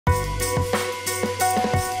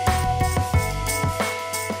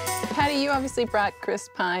obviously brought Chris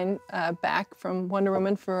Pine back from Wonder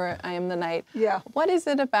Woman for I Am the Night. Yeah. What is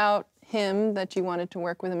it about him that you wanted to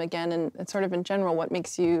work with him again, and sort of in general, what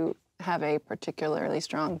makes you have a particularly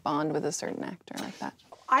strong bond with a certain actor like that?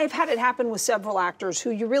 I've had it happen with several actors who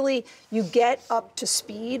you get up to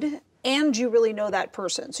speed and you really know that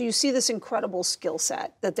person. So you see this incredible skill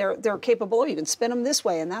set that they're capable of. You can spin them this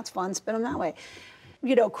way and that's fun, spin them that way.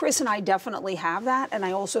 You know, Chris and I definitely have that, and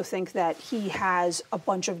I also think that he has a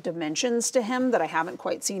bunch of dimensions to him that I haven't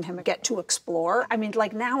quite seen him get to explore. I mean,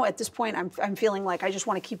 like now at this point, I'm feeling like I just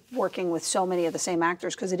want to keep working with so many of the same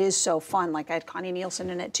actors because it is so fun. Like I had Connie Nielsen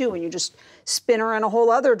in it too, and you just spin her in a whole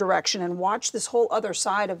other direction and watch this whole other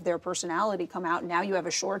side of their personality come out, and now you have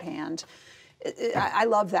a shorthand. I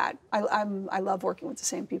love that. I love working with the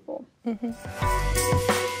same people.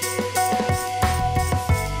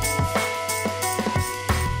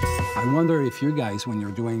 I wonder if you guys, when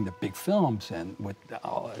you're doing the big films and with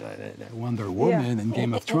Wonder Woman and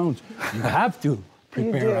Game of Thrones, you have to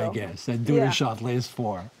prepare, I guess, and do a shot list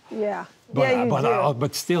for. Yeah. But,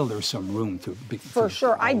 but still, there's some room to be. For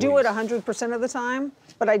sure. I do it 100% of the time,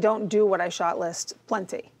 but I don't do what I shot list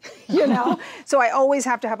plenty, you know? So I always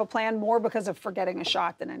have to have a plan more because of forgetting a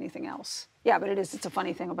shot than anything else. Yeah, but it's a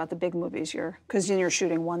funny thing about the big movies, because you're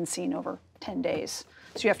shooting one scene over 10 days.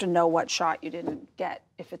 So you have to know what shot you didn't get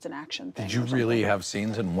if it's an action thing. Did you really have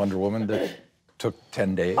scenes in Wonder Woman that took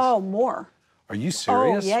 10 days? Oh, more. Are you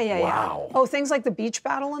serious? Oh, yeah. Wow. Oh, things like the beach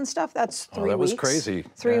battle and stuff, that's 3 weeks. That was crazy.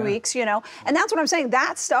 3 weeks, you know? And that's what I'm saying.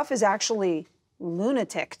 That stuff is actually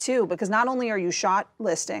lunatic, too, because not only are you shot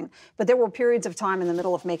listing, but there were periods of time in the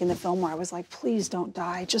middle of making the film where I was like, please don't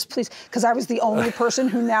die, just please, because I was the only person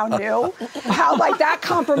who now knew how, like, that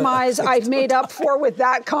compromise I've made up for with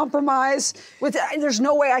that compromise. There's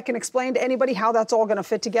no way I can explain to anybody how that's all going to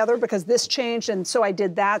fit together because this changed, and so I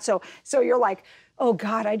did that. So you're like, oh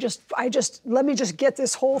God, let me just get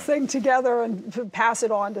this whole thing together and pass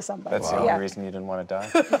it on to somebody. That's the only reason you didn't want to die?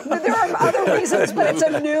 There are other reasons, but it's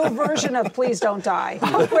a new version of please don't die.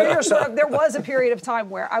 There was a period of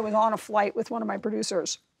time where I was on a flight with one of my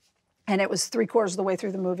producers, and it was 3/4 of the way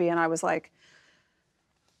through the movie, and I was like,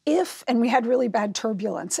 and we had really bad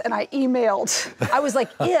turbulence, and I emailed, I was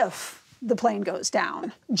like, if the plane goes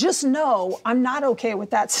down, just know I'm not okay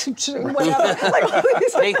with that. Whatever. Like,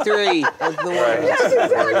 please. Take 3. That's the one.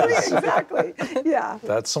 Yes, exactly. Yeah.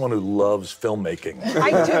 That's someone who loves filmmaking.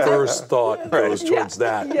 I do. First thought goes towards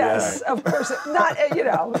that. Yes, of course. Not, you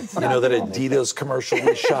know. It's You know that Adidas commercial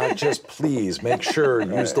we shot? Just please make sure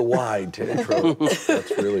use the wide to intro.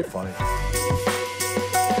 That's really funny.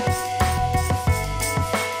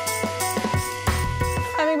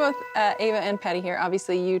 Both Ava and Patty here.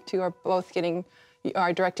 Obviously, you two are both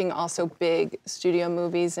directing also big studio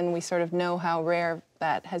movies, and we sort of know how rare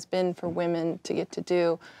that has been for women to get to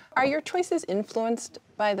do. Are your choices influenced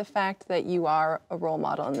by the fact that you are a role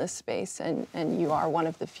model in this space, and you are one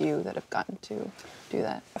of the few that have gotten to do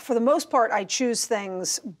that? For the most part, I choose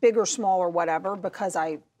things big or small or whatever because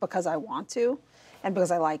I want to, and because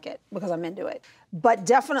I like it, because I'm into it. But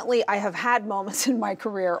definitely I have had moments in my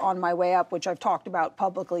career on my way up, which I've talked about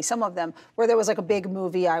publicly, some of them, where there was like a big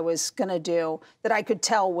movie I was gonna do that I could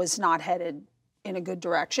tell was not headed in a good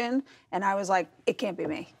direction. And I was like, it can't be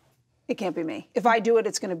me. It can't be me. If I do it,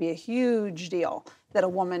 it's gonna be a huge deal that a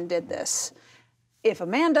woman did this. If a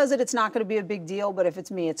man does it, it's not going to be a big deal, but if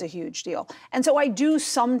it's me, it's a huge deal. And so I do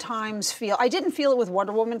sometimes feel, I didn't feel it with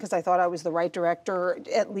Wonder Woman because I thought I was the right director,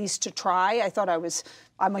 at least to try.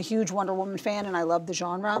 I'm a huge Wonder Woman fan and I love the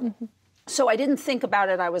genre. So I didn't think about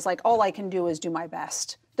it. I was like, all I can do is do my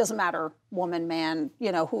best. Doesn't matter, woman, man,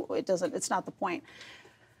 you know, it's not the point.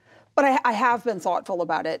 But I have been thoughtful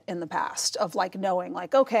about it in the past of like knowing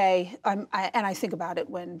like, okay, and I think about it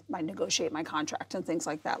when I negotiate my contract and things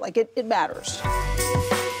like that. Like it matters.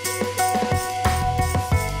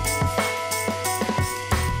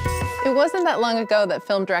 It wasn't that long ago that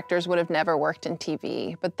film directors would have never worked in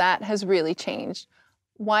TV, but that has really changed.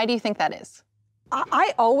 Why do you think that is?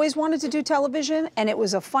 I always wanted to do television, and it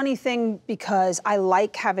was a funny thing because I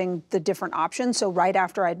like having the different options. So right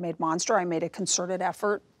after I'd made Monster, I made a concerted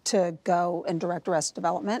effort to go and direct Arrested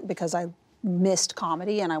Development because I missed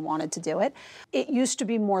comedy and I wanted to do it. It used to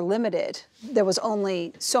be more limited. There was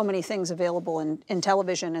only so many things available in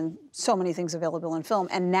television and so many things available in film.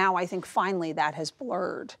 And now I think finally that has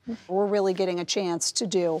blurred. We're really getting a chance to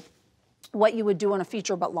do what you would do in a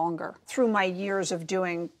feature but longer. Through my years of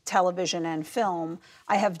doing television and film,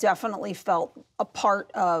 I have definitely felt a part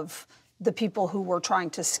of the people who were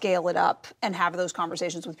trying to scale it up and have those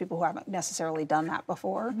conversations with people who haven't necessarily done that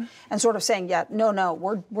before, and sort of saying, yeah, no,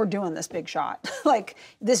 we're doing this big shot. Like,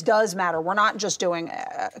 this does matter. We're not just doing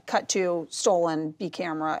cut to stolen B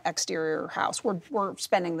camera exterior house. We're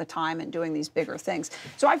spending the time and doing these bigger things.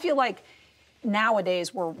 So I feel like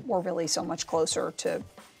nowadays we're really so much closer to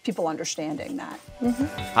people understanding that.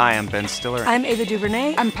 Hi, I'm Ben Stiller. I'm Ava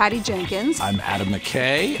DuVernay. I'm Patty Jenkins. I'm Adam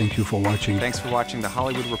McKay. Thank you for watching. Thanks for watching The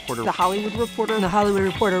Hollywood Reporter. The Hollywood Reporter. The Hollywood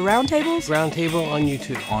Reporter Roundtables. Roundtable on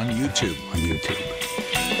YouTube. On YouTube. On YouTube.